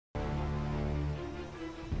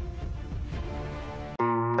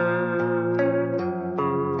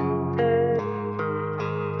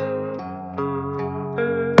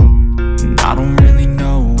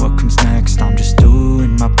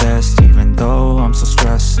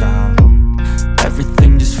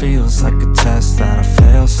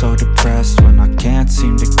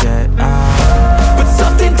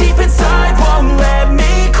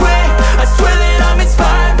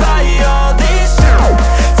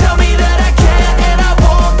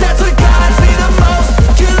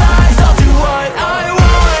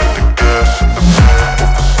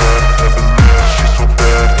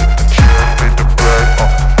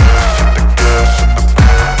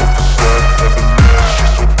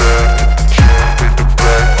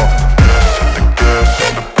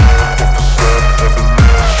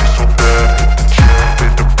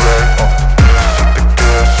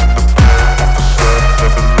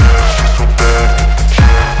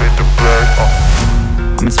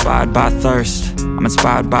inspired by thirst, I'm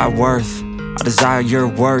inspired by worth. I desire your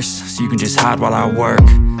worst, so you can just hide while I work.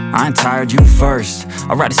 I ain't tired, you first.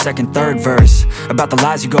 I'll write a second, third verse about the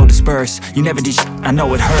lies you go disperse. You never did shit, I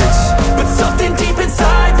know it hurts, but something deep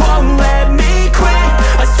inside won't let me quit.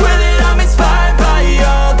 I swear that I'm inspired by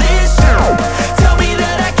all this shit. Tell me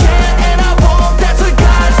that I can't and I won't. That's what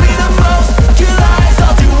guides me the most. Your lies,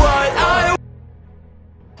 I'll do what I want.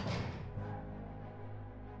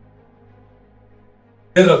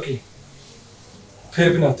 Hey Rocky, फेरि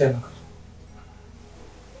पनि हत्या नगर।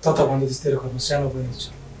 त भन्दा त्यस तेरो घरमा सानो बहिनी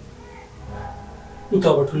छ। उ त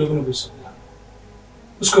अब ठुलो पनि भइसक्यो।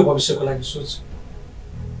 उसको भविष्यको लागि सोच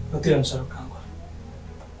र त्यही अनुसार काम गर।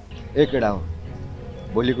 ए केडा हो,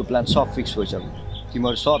 भोलिको प्लान सब फिक्स भइसक्यो।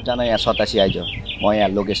 तिमीहरु सबजना यहाँ 87 आइज। म यहाँ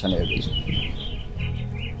लोकेसन हेर्दैछु।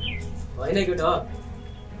 होइन केटा,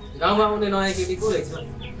 गाउँमा आउने नयाँ केटी को रहेछ?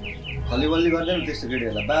 खलीबल्ली गर्दैन त्यस्तो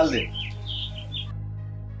केटीहरुलाई बाल्दे।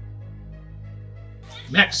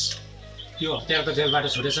 म्याक्स, त्यो हत्याको त जेलबाट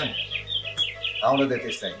छुटेछ नि। आउन दे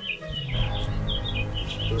त्यसलाई।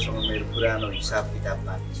 तँसँग मेरो पुरानो हिसाब किताब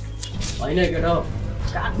बाँकी छ। होइन केटा,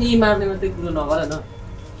 काट्ने मार्ने मात्रै कुरो नगर न।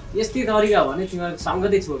 यस्तै तरिका भने तिमीहरु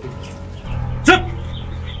सँगै छोड्यो। चुप।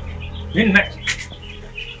 हिँड म्याक्स।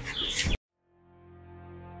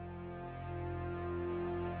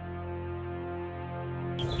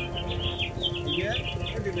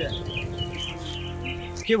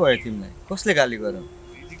 के भयो तिमीलाई? कसले गाली गर्यो?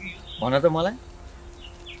 भन त मलाई।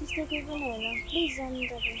 त्यस्तो केही पनि होइन, प्लिज जानु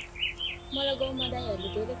तपाईँ। मलाई गाउँमा दाइहरूले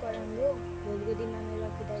धेरै कराउनु हो। भोलिको दिनमा मेरो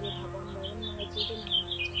रकी दाइले थाहा पाउनुभयो भने मलाई चिटै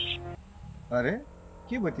मार्नुहुन्छ। अरे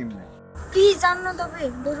के भयो तिमीलाई? प्लिज जानु न तपाईँ,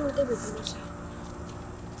 बरु उतै भेट्नुपर्छ।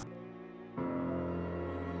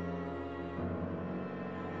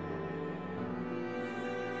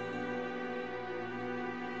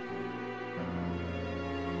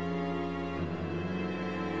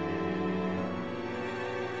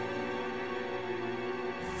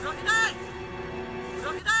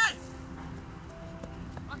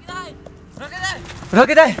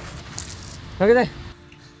 रकी दाइ,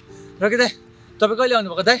 तपाईँ कहिले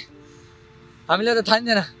आउनुभएको दाइ? हामीलाई त थाहा नि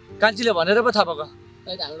थिएन, कान्छीले भनेर पो थाहा पाएको।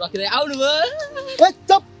 रकी दाइ आउनुभयो।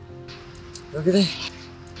 रकी दाइ,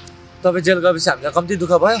 तपाईँ जेल गएपछि हामीलाई कम्ती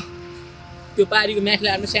दुःख भयो। त्यो पारीको म्याक्सले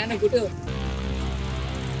आफ्नो सानो कुट्यो।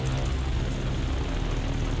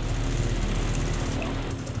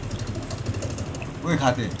 ओइ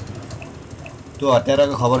खाते, त्यो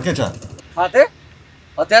हत्याराको खबर के छ? खाते?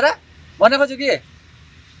 हत्यारा? भने खोज्यो के?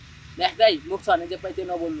 म्याक्स दाइ, मुख छ भने चाहिँ त्यो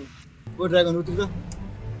नबोल्नु। ओ ड्रागन उठ्नु त।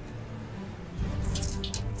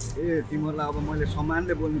 ए तिमीहरुलाई अब मैले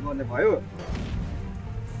सम्मानले बोल्नु पर्ने भयो।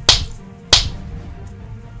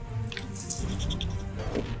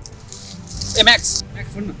 ए म्याक्स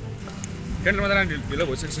सुन न, क्यान्टलमा जान ढिलो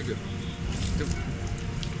भइसक्यो।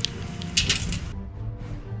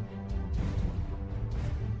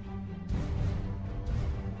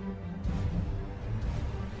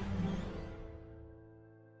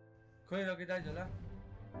 खोइ रकी दाइ झोला।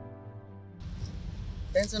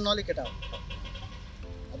 टेन्सन नले केटा हो।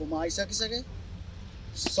 अब म आइसकिसके,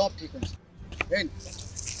 सब ठीक हुन्छ। हेन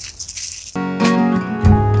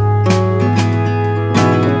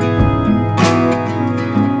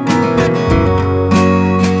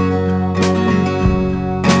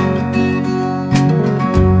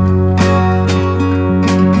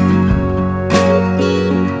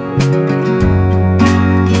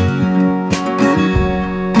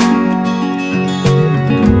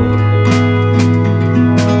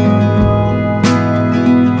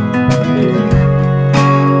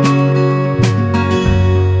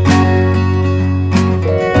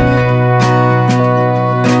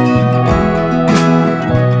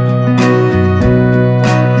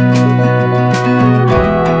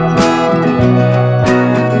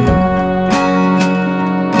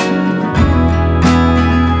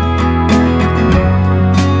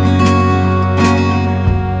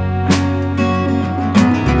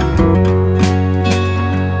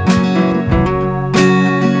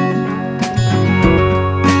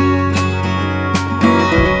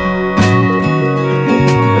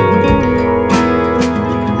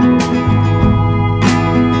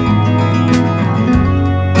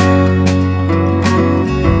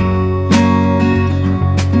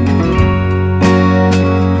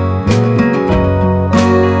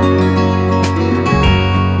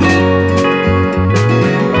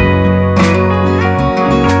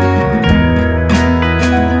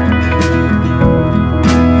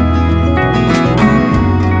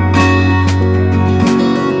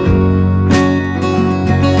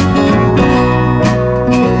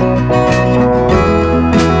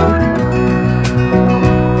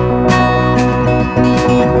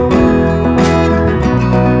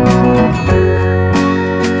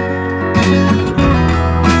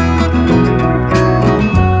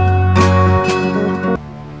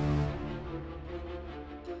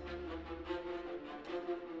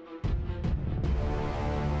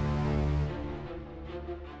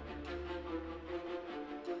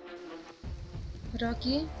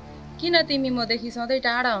रकी किन तिमी मदेखि सधैँ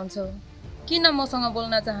टाढा हुन्छौ? किन मसँग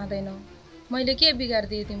बोल्न चाहँदैनौ? मैले के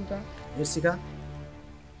बिगार्दिए तिम्रो? हेर्सिका,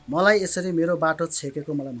 मलाई यसरी मेरो बाटो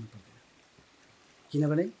छेकेको मलाई मन पर्दैन।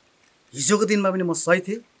 किनभने हिजोको दिनमा पनि म सही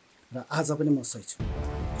थिएँ र आज पनि म सही छु।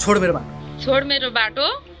 छोड मेरो बाटो। छोड मेरो बाटो?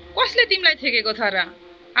 कसले तिमीलाई छेकेको छ र?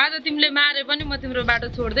 आज तिमीले मारे पनि म तिम्रो बाटो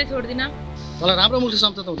छोड्दै छोड्दिन। तँलाई राम्रो मुलको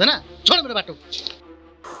सम्झौता हुँदैन? छोड मेरो बाटो।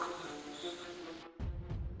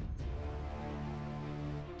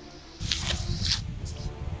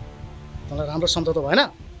 तँलाई राम्रो सम्झौता भएन?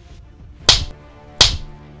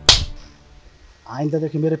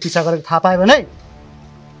 आइन्दादेखि मेरो पिछा गरेर थाहा पायो भने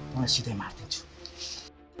मलाई सिधै मारिदिन्छु।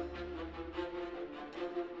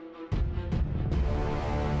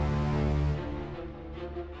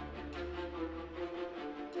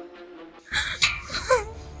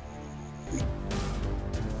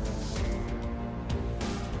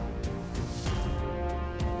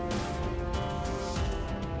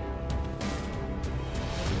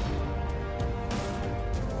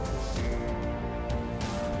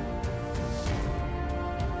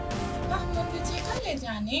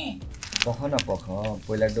 पख न पख,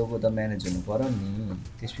 पहिला डोको त म्यानेज हुनु पर्यो नि,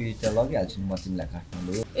 त्यसपछि त लगिहाल्छु नि म तिमीलाई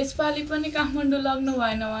काठमाडौँ। यसपालि पनि काठमाडौँ लग्नु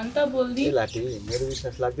भएन भने त बोल्दी। लाठी, मेरो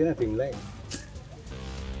विश्वास लाग्दैन तिमीलाई?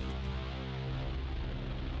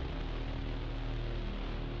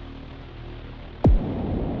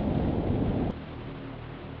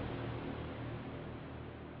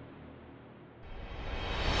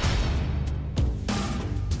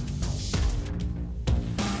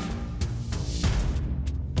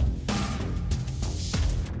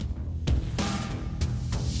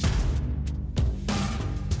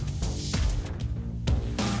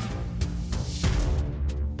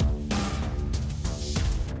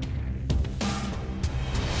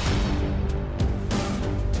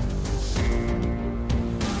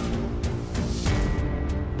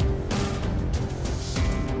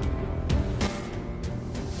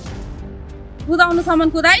 कुदाउनुसम्म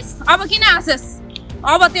कुदाइस, अब किन आसेस?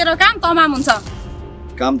 अब तेरो काम तमाम हुन्छ।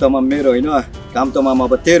 काम तमाम मेरो होइन, काम तमाम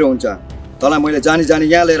अब तेरो हुन्छ। तँलाई मैले जानी जानी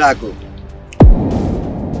यहाँ लिएर आएको।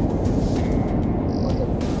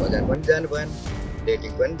 बजार पनि जानु भएन,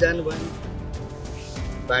 डेटिङ पनि जानु भएन,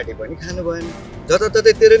 पार्टी पनि खानु भएन,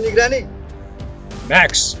 जताततै तेरो निगरानी।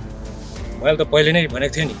 म्याक्स, मैले त पहिले नै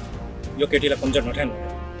भनेको थिएँ नि, यो केटीलाई कमजोर नठानु।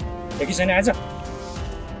 देखि छैन आज?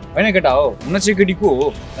 होइन केटा हो, हुन चाहिँ केटी को हो?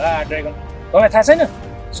 ड्रागन, तपाईँ थाहा छैन?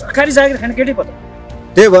 सरकारी जागिर खाने केटी पो त।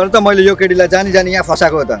 त्यही भएर त मैले यो केटीलाई जानी जानी यहाँ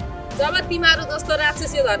फसाएको हो त। जब तिमीहरू जस्तो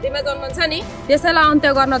राक्षस यो धरतीमा जन्मन्छ नि, त्यसैलाई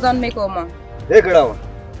अन्त्य गर्न जन्मेको म। ए केटा हो,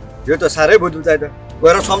 यो त साह्रै बुझ्छ त।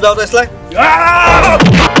 गएर सम्झाउ त यसलाई।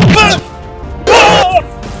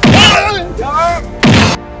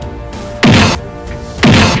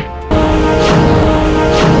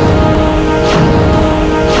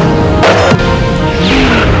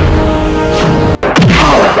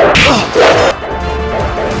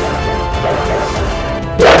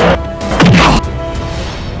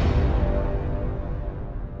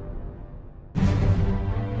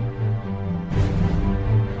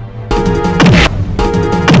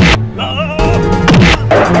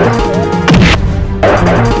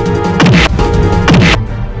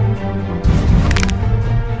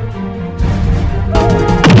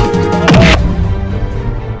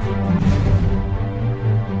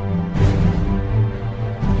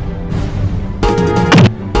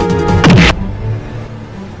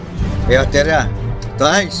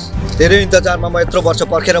 तेरो इन्तजारमा म यत्रो वर्ष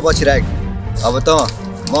पर्खेर बसिरहेको, अब त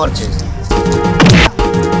मर्छु।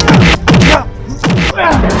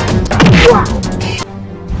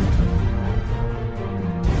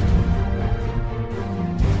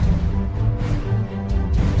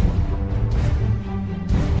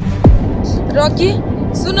 रकी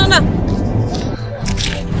सुन न,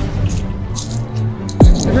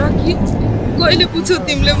 रकी कहिले पुछौ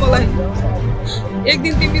तिमीले मलाई? एक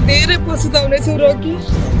दिन तिमी धेरै पछुताउनेछौ रकी।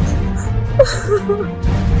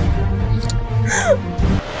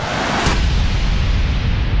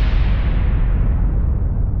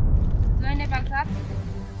 जय नेपाल साहब।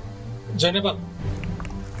 जय नेपाल।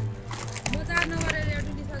 म 4 नम्बर एरिया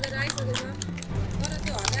ड्युटी सकेर आइसकेको छ, तर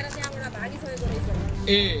त्यो हत्यारा त्यहाँबाट भागिसकेको रहेछ।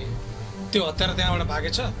 ए, त्यो हत्यारा त्यहाँबाट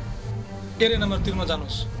भागेछ? एरिया नम्बर 3 मा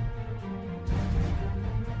जानुहोस्।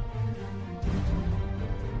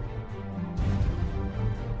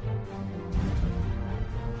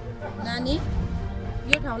 नानी,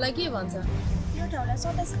 यो ठाउँलाई के भन्छ? यो ठाउँलाई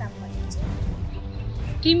 27 नाम भनिन्छ।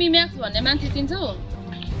 तिमी म्याक्स भन्ने मान्छे चिन्छौ?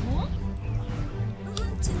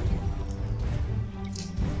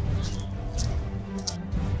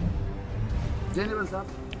 जय नेपाल साहब,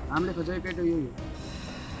 हामीले खोजेको केटो यही हो।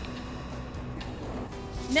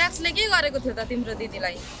 म्याक्सले के गरेको थियो त तिम्रो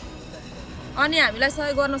दिदीलाई अनि हामीलाई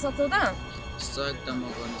सहयोग गर्न सक्छौ त सहयोग त म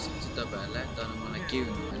गर्न सक्छु तपाईहरुलाई तर मलाई के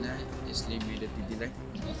हुनु भएन यसले मेरो दिदीलाई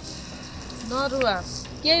नरुवा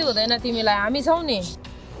केही हुँदैन तिमीलाई हामी छौ नि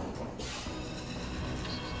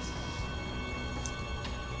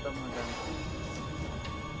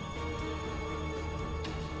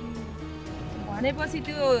भनेपछि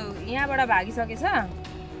त्यो यहाँबाट भागिसकेछ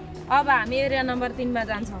अब हामी एरिया नम्बर 3 मा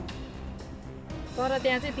जान्छौं तर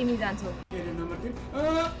त्यहाँ चाहिँ तिमी जान्छौ एरिया नम्बर 3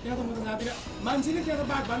 त्यहाँ त म त जादिन मान्छेले त्यहाँ त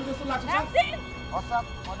बाघ भालु जस्तो लाग्छ सर हसप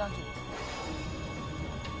म जान्छु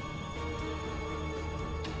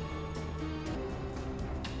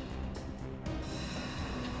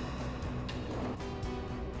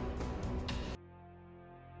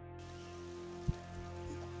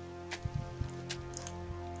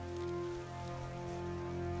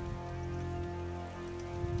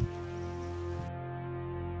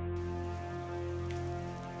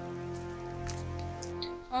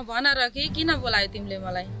भन र के किन बोलायो तिमीले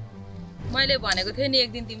मलाई मैले भनेको थिएँ नि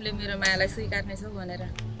एक दिन तिमीले मेरो मायालाई स्वीकार्ने छौ भनेर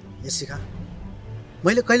यसिका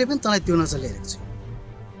मैले कहिले पनि तँलाई त्यो नजर लिएको छु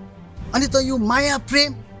अनि त यो माया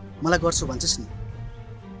प्रेम मलाई गर्छु भन्छस् नि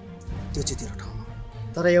त्यो चाहिँ तेरो ठाउँमा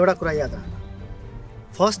तर एउटा कुरा याद राख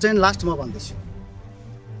फर्स्ट एन्ड लास्ट म भन्दैछु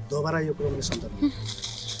दोबारा यो कुरा मैले सम्झाउँदिन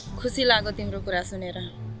खुसी लाग्यो तिम्रो कुरा सुनेर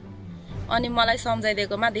अनि मलाई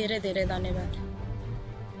सम्झाइदिएकोमा धेरै धेरै धन्यवाद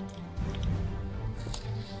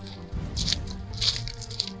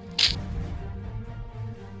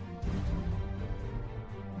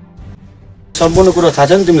सम्पूर्ण कुरा थाहा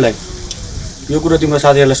छ नि तिमीलाई यो कुरा तिम्रो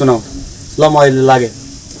साथीहरुलाई सुनाऊ ल म अहिले लागे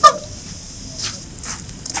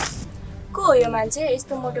को हो यो मान्छे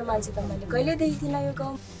यस्तो मोटो मान्छे त मैले कहिले देखिदिन यो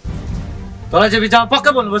गाउँ तँलाई चाहिँ बिचामा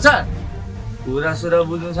पक्का भन्नुपर्छ कुरा सुरा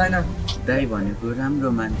बुझ्नु छैन दाइ भनेको राम्रो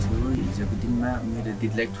मान्छे हो हिजोको दिनमा मेरो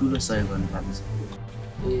दिदीलाई ठुलो सहयोग गर्नु भएको छ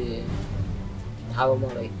ए थाहा भयो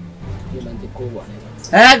मलाई यो मान्छे को भनेर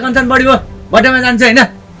ए कञ्चन बढी भयो बटेमा जान्छ हैन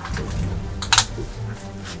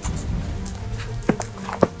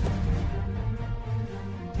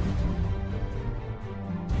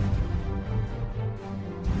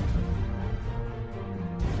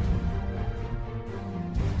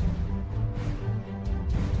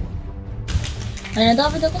होइन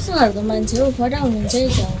तपाईँ त कस्तो खालको मान्छे हो फटा हुनुहुन्छ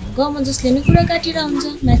है गाउँमा जसले नि कुरा काटिरहन्छ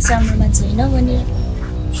म्याक्स राम्रो मान्छे होइन भनेर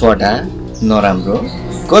फटा नराम्रो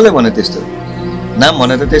कसले भन्यो त्यस्तो नाम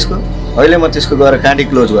भन्यो त त्यसको अहिले म त्यसको गएर काँडी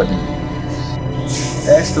क्लोज गर्दिन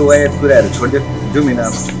यस्तो वायत कुराहरू छोडिदियो जाउँ न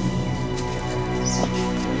अब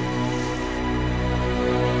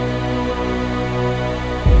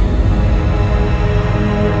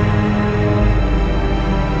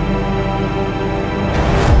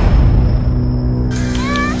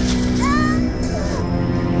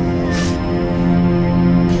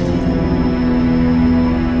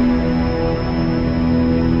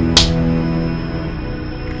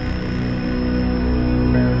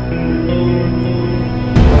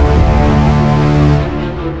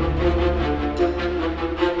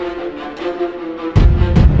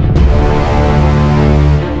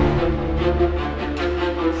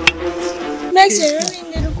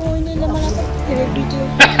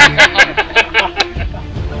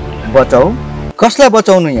बचाऊ कसलाई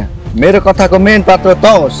बचाउनु यहाँ मेरो कथाको मेन पात्र त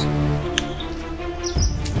होस्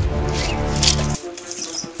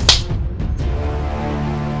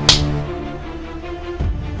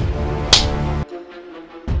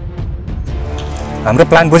हाम्रो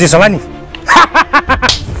प्लान बुझिस होला नि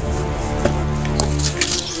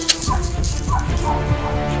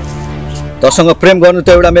तसँग प्रेम गर्नु त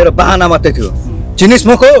एउटा मेरो बहाना मात्रै थियो चिनिस्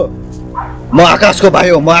म को म आकाशको भाइ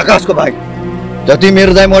हो म आकाशको भाइ जति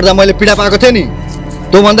मेरो दाइ मर्दा मैले पीडा पाएको थिएँ नि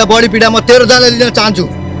त्यो भन्दा बढी पीडा म तेरो दाइलाई लिन चाहन्छु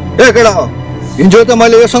ए केटा हिजो त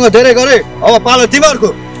मैले योसँग धेरै गरेँ अब पालो तिमीहरूको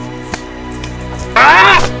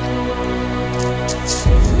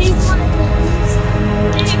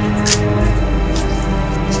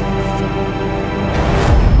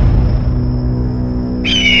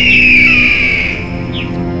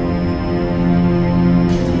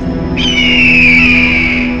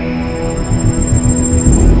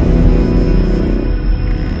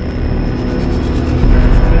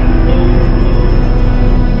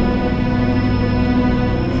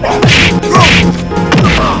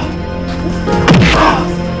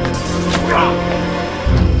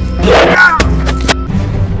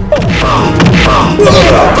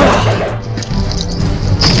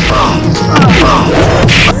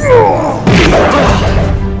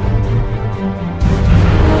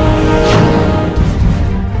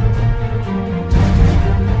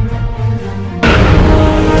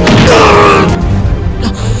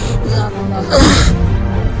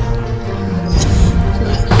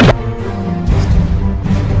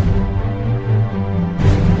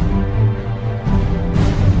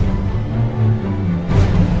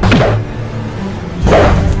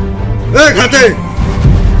खाते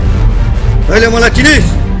तैँले मलाई चिनिस्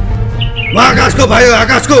म आकाशको भाइ हो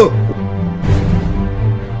आकाशको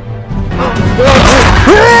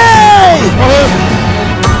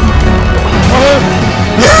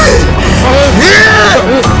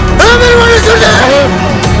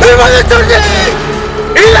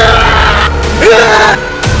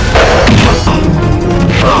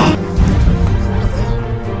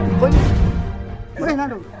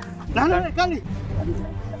काली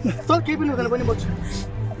तँ केही पनि हुँदैन बहिनी बच्छु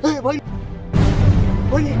ए बहिनी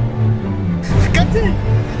बहिनी कान्छी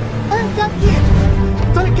ए कान्छी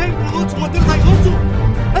तँले केही पनि गर्छु म तेरो लागि गर्छु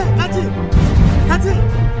ए कान्छी कान्छी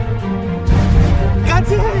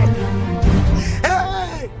कान्छी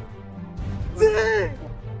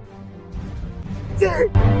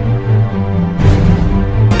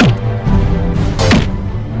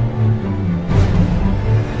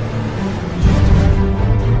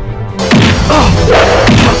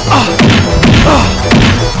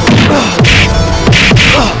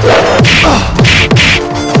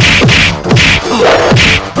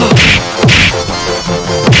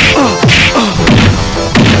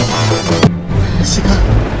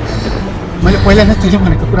मैले पहिला नै तैँले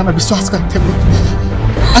भनेको कुरामा विश्वास गर्थेँ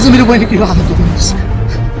आज मेरो बहिनीको यो हालत गर्नुहोस्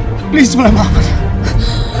प्लिज मलाई माफ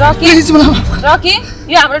रकी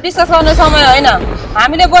यो हाम्रो डिस्कस गर्ने समय होइन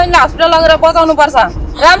हामीले बहिनीलाई हस्पिटल लगेर बचाउनु पर्छ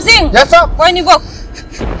रामसिंह बहिनी बोक